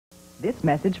This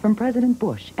message from President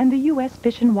Bush and the U.S.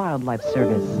 Fish and Wildlife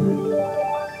Service.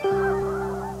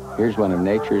 Here's one of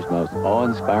nature's most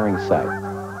awe-inspiring sights.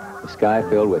 The sky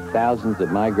filled with thousands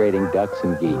of migrating ducks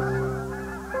and geese.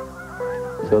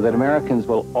 So that Americans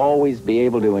will always be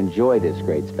able to enjoy this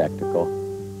great spectacle,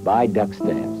 buy duck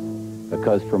stamps.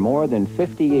 Because for more than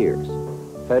 50 years,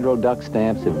 federal duck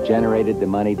stamps have generated the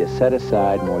money to set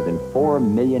aside more than 4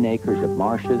 million acres of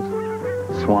marshes,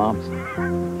 swamps,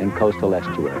 and coastal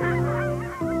estuaries.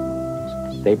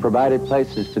 They provided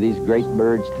places for these great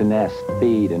birds to nest,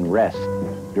 feed, and rest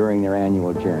during their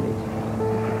annual journeys.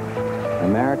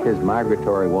 America's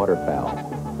migratory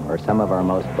waterfowl are some of our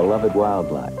most beloved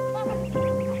wildlife.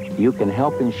 You can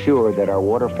help ensure that our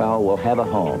waterfowl will have a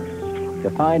home.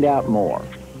 To find out more,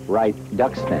 write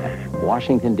Duck Stamp,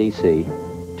 Washington, D.C.,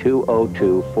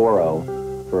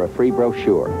 20240 for a free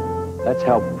brochure. Let's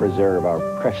help preserve our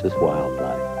precious wildlife.